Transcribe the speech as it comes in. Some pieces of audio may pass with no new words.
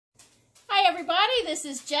Hi everybody, this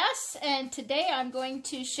is Jess, and today I'm going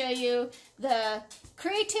to show you the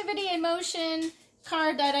Creativity in Motion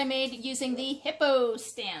card that I made using the Hippo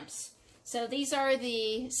stamps. So these are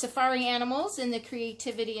the safari animals in the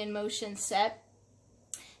Creativity in Motion set.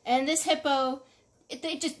 And this hippo,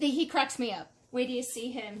 he cracks me up. Wait till you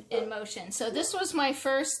see him in motion. So this was my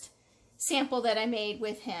first sample that I made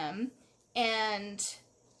with him, and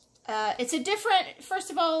it's a different, first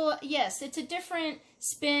of all, yes, it's a different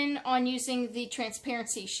spin on using the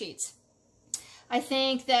transparency sheets. I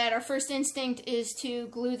think that our first instinct is to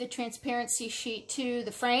glue the transparency sheet to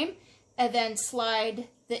the frame and then slide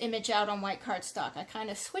the image out on white cardstock. I kind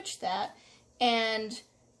of switched that, and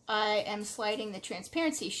I am sliding the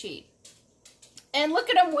transparency sheet. And look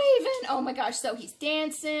at him waving! Oh my gosh, so he's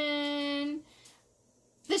dancing.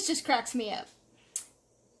 This just cracks me up.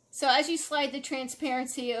 So as you slide the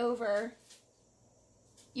transparency over,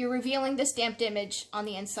 you're revealing the stamped image on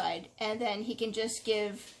the inside, and then he can just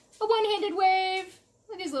give a one-handed wave.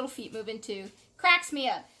 Look at his little feet moving too. Cracks me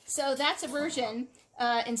up. So that's a version,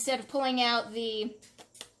 instead of pulling out the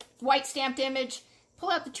white stamped image, pull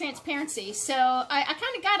out the transparency. So I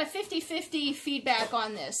kind of got a 50-50 feedback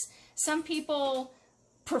on this. Some people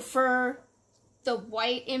prefer the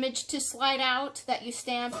white image to slide out that you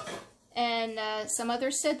stamp, and some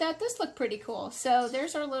others said that this looked pretty cool. So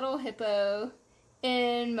there's our little hippo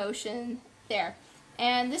in motion there.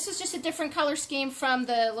 And this is just a different color scheme from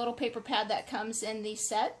the little paper pad that comes in the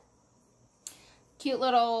set. Cute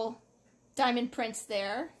little diamond prints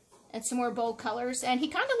there, and some more bold colors. And he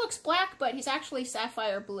kind of looks black, but he's actually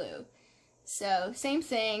sapphire blue. So same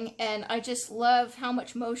thing, and I just love how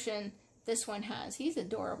much motion this one has. He's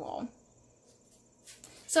adorable.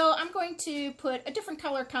 So I'm going to put a different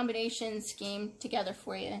color combination scheme together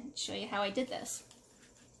for you and show you how I did this.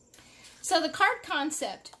 So the card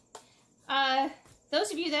concept,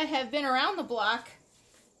 those of you that have been around the block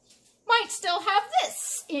might still have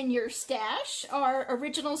this in your stash, our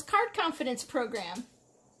Originals Card Confidence program.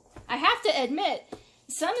 I have to admit,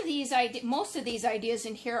 some of these most of these ideas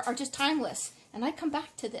in here are just timeless, and I come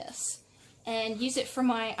back to this and use it for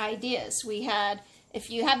my ideas. We had,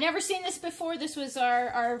 if you have never seen this before, this was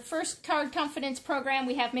our first card confidence program.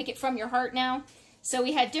 We have Make It From Your Heart now. So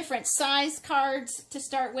we had different size cards to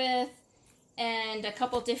start with, and a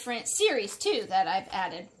couple different series too that I've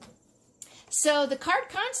added. So the card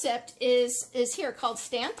concept is here, called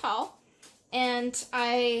Stand Tall, and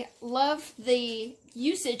I love the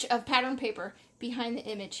usage of pattern paper behind the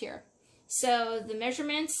image here. So the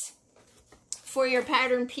measurements for your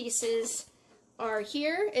pattern pieces are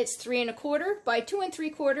here. It's 3 1/4 by 2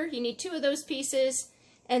 3/4. You need 2 of those pieces,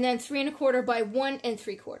 and then 3 1/4 by 1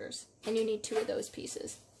 3/4, and you need 2 of those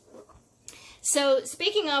pieces. So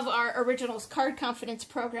speaking of our Originals Card Confidence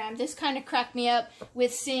program, this kind of cracked me up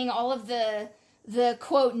with seeing all of the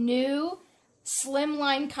quote new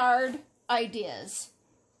slimline card ideas.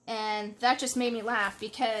 And that just made me laugh,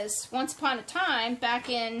 because once upon a time,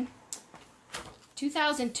 back in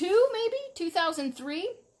 2002, maybe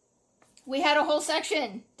 2003, we had a whole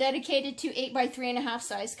section dedicated to 8 by 3.5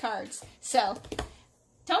 size cards. So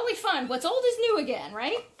totally fun. What's old is new again,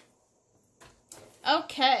 right?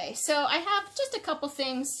 Okay, so I have just a couple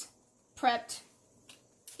things prepped.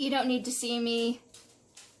 You don't need to see me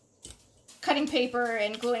cutting paper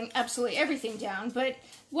and gluing absolutely everything down, but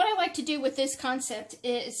what I like to do with this concept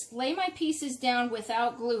is lay my pieces down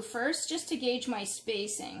without glue first, just to gauge my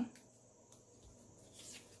spacing.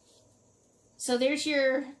 So there's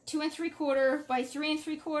your 2 3/4 by 3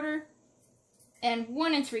 3/4 and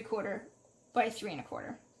 1 3/4 by 3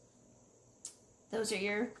 1/4. Those are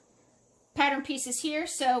your pattern pieces here.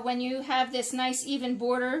 So when you have this nice even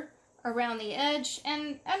border around the edge,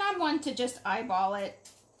 and I'm one to just eyeball it.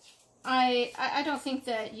 I don't think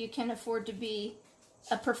that you can afford to be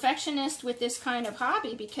a perfectionist with this kind of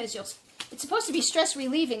hobby, because it's supposed to be stress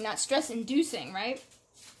relieving, not stress inducing, right?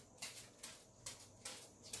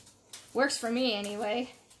 Works for me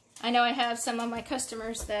anyway. I know I have some of my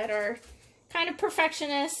customers that are kind of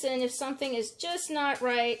perfectionists, and if something is just not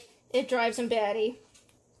right, it drives them batty.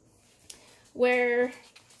 Where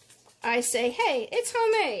I say, hey, it's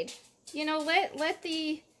homemade. You know, let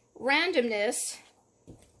the randomness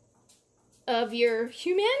of your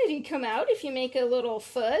humanity come out. If you make a little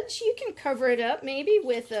fudge, you can cover it up maybe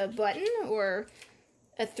with a button or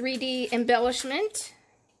a 3D embellishment.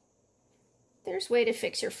 There's a way to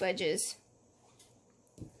fix your fudges.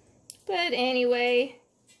 But anyway,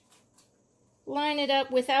 line it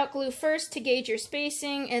up without glue first to gauge your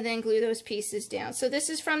spacing, and then glue those pieces down. So this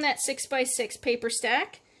is from that 6x6 paper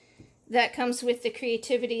stack that comes with the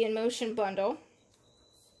Creativity in Motion bundle.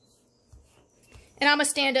 And I'm a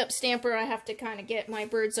stand-up stamper. I have to kind of get my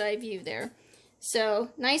bird's eye view there.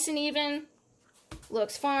 So nice and even,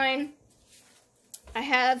 looks fine. I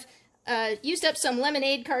have used up some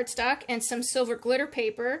lemonade cardstock and some silver glitter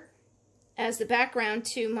paper as the background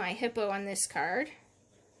to my hippo on this card.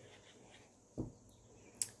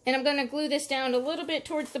 And I'm going to glue this down a little bit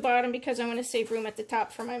towards the bottom because I want to save room at the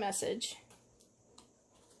top for my message.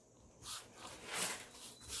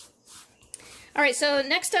 Alright, so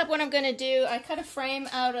next up what I'm going to do, I cut a frame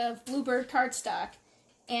out of Bluebird cardstock.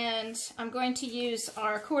 And I'm going to use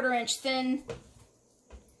our 1/4 inch thin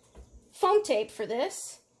foam tape for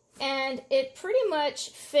this. And it pretty much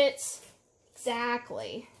fits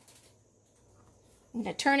exactly. I'm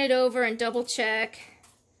going to turn it over and double check.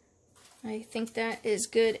 I think that is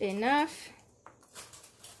good enough.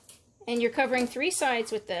 And you're covering 3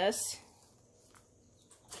 sides with this.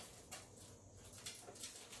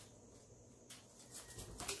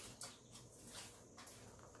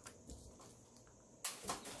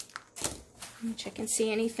 Check and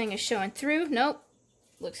see anything is showing through. Nope.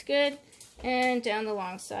 Looks good. And down the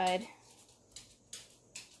long side.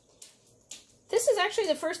 This is actually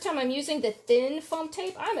the first time I'm using the thin foam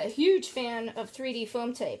tape. I'm a huge fan of 3D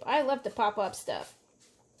foam tape. I love the pop-up stuff.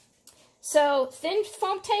 So, thin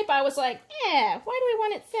foam tape, I was like, why do we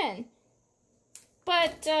want it thin?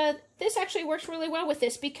 But this actually works really well with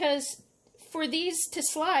this because for these to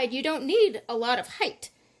slide, you don't need a lot of height.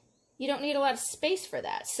 You don't need a lot of space for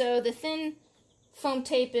that. So the thin foam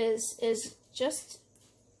tape is just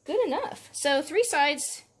good enough. So 3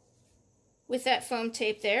 sides with that foam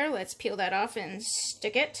tape there. Let's peel that off and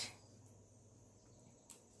stick it.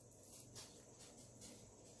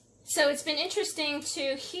 So it's been interesting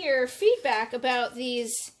to hear feedback about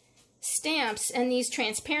these stamps and these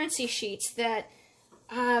transparency sheets that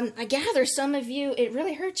I gather some of you, it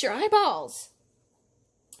really hurts your eyeballs.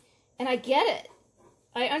 And I get it.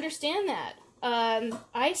 I understand that.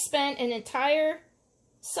 I spent an entire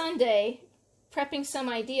Sunday prepping some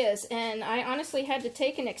ideas, and I honestly had to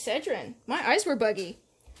take an Excedrin. My eyes were buggy.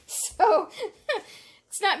 So,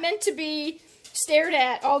 it's not meant to be stared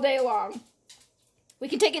at all day long. We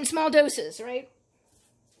can take it in small doses, right?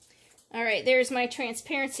 Alright, there's my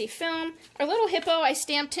transparency film. Our little hippo, I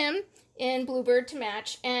stamped him in Bluebird to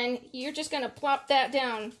match, and you're just going to plop that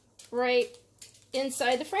down right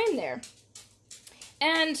inside the frame there.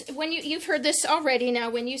 And when you've heard this already now,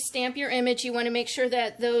 when you stamp your image, you want to make sure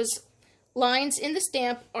that those lines in the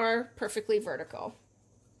stamp are perfectly vertical.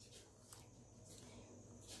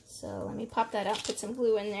 So let me pop that out, put some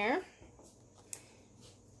glue in there.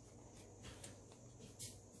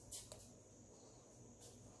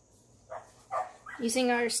 Using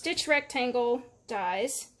our stitch rectangle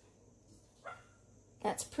dies.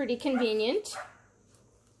 That's pretty convenient.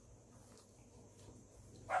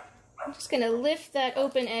 I'm just going to lift that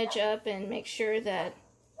open edge up and make sure that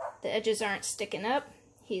the edges aren't sticking up.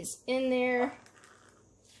 He's in there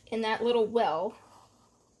in that little well.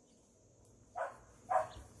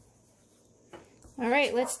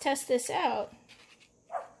 Alright, let's test this out.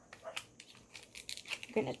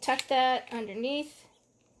 I'm going to tuck that underneath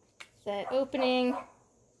that opening.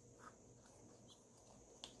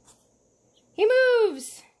 He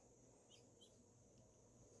moves!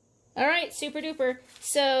 Alright, super duper.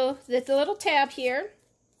 So, the little tab here,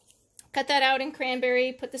 cut that out in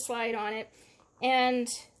cranberry, put the slide on it, and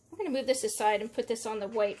I'm going to move this aside and put this on the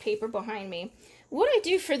white paper behind me. What I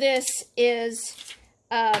do for this is,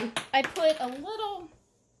 I put a little,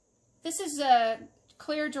 this is a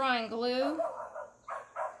clear drawing glue.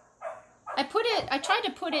 I tried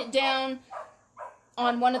to put it down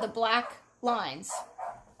on one of the black lines.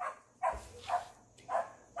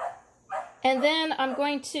 And then I'm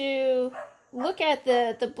going to look at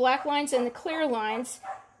the black lines and the clear lines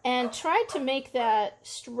and try to make that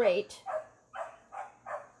straight.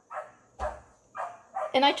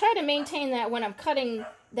 And I try to maintain that when I'm cutting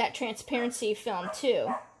that transparency film too.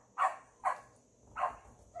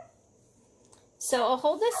 So I'll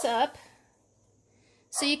hold this up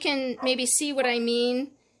so you can maybe see what I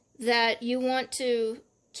mean, that you want to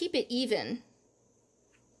keep it even.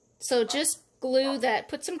 So just glue that,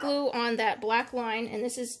 put some glue on that black line, and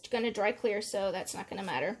this is going to dry clear, so that's not going to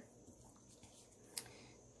matter.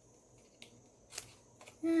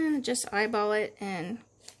 And just eyeball it and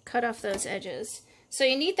cut off those edges. So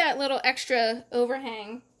you need that little extra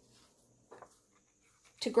overhang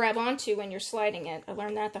to grab onto when you're sliding it. I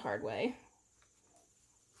learned that the hard way.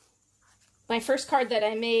 My first card that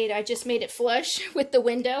I made, I just made it flush with the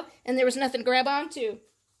window, and there was nothing to grab onto.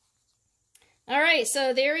 Alright,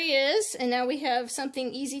 so there he is, and now we have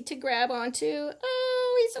something easy to grab onto.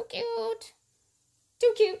 Oh, he's so cute.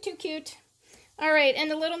 Too cute, too cute. All right, and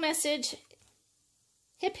the little message,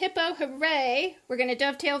 hip hippo hooray. We're going to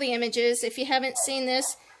dovetail the images. If you haven't seen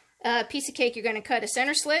this piece of cake, you're going to cut a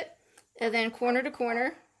center slit and then corner to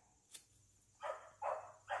corner.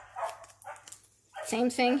 Same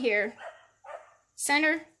thing here.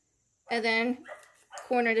 Center and then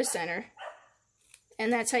corner to center.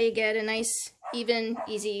 And that's how you get a nice, even,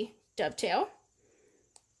 easy dovetail.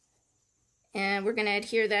 And we're going to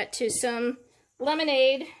adhere that to some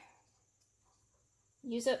lemonade.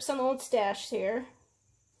 Use up some old stash here.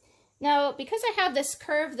 Now, because I have this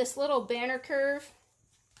curve, this little banner curve,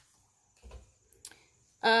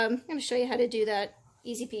 I'm going to show you how to do that.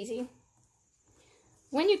 Easy peasy.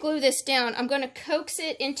 When you glue this down, I'm going to coax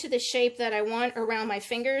it into the shape that I want around my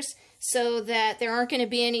fingers so that there aren't going to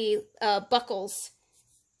be any buckles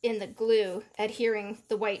in the glue adhering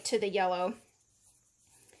the white to the yellow.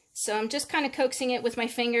 So I'm just kind of coaxing it with my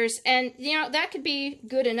fingers, and you know, that could be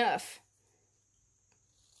good enough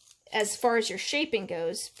as far as your shaping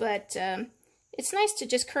goes, but it's nice to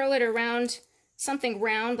just curl it around something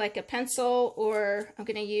round like a pencil, or I'm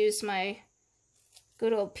going to use my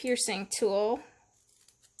good old piercing tool.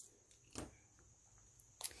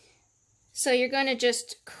 So you're going to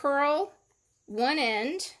just curl one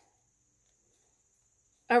end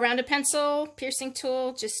around a pencil, piercing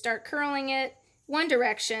tool, just start curling it one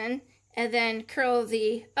direction, and then curl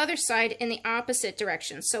the other side in the opposite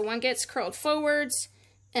direction. So one gets curled forwards,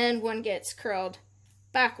 and one gets curled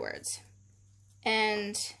backwards.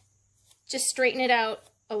 And just straighten it out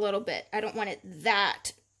a little bit. I don't want it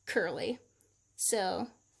that curly. So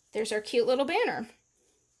there's our cute little banner. And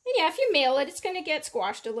yeah, if you mail it, it's going to get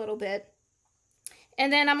squashed a little bit.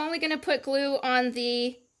 And then I'm only going to put glue on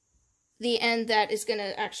the end that is going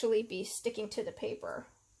to actually be sticking to the paper.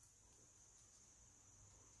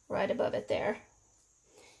 Right above it there.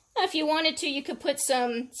 Now, if you wanted to, you could put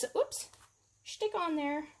some oops, stick on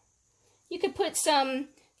there. You could put some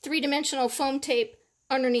three-dimensional foam tape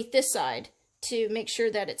underneath this side to make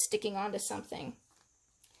sure that it's sticking onto something.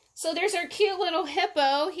 So there's our cute little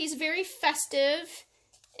hippo. He's very festive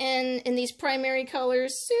in these primary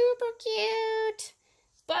colors. Super cute.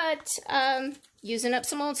 But using up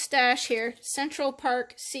some old stash here. Central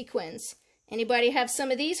Park sequins. Anybody have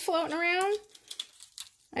some of these floating around?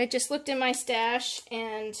 I just looked in my stash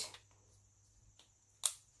and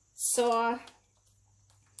saw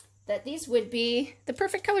that these would be the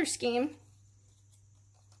perfect color scheme.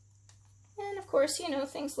 And of course, you know,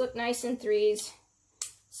 things look nice in threes.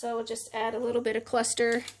 So we'll just add a little bit of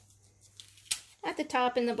cluster at the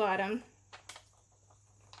top and the bottom.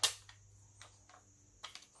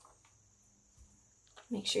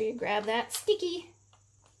 Make sure you grab that sticky.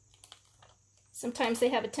 Sometimes they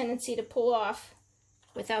have a tendency to pull off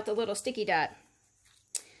without the little sticky dot.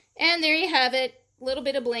 And there you have it. A little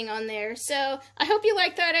bit of bling on there. So I hope you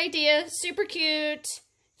like that idea. Super cute.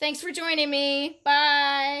 Thanks for joining me. Bye.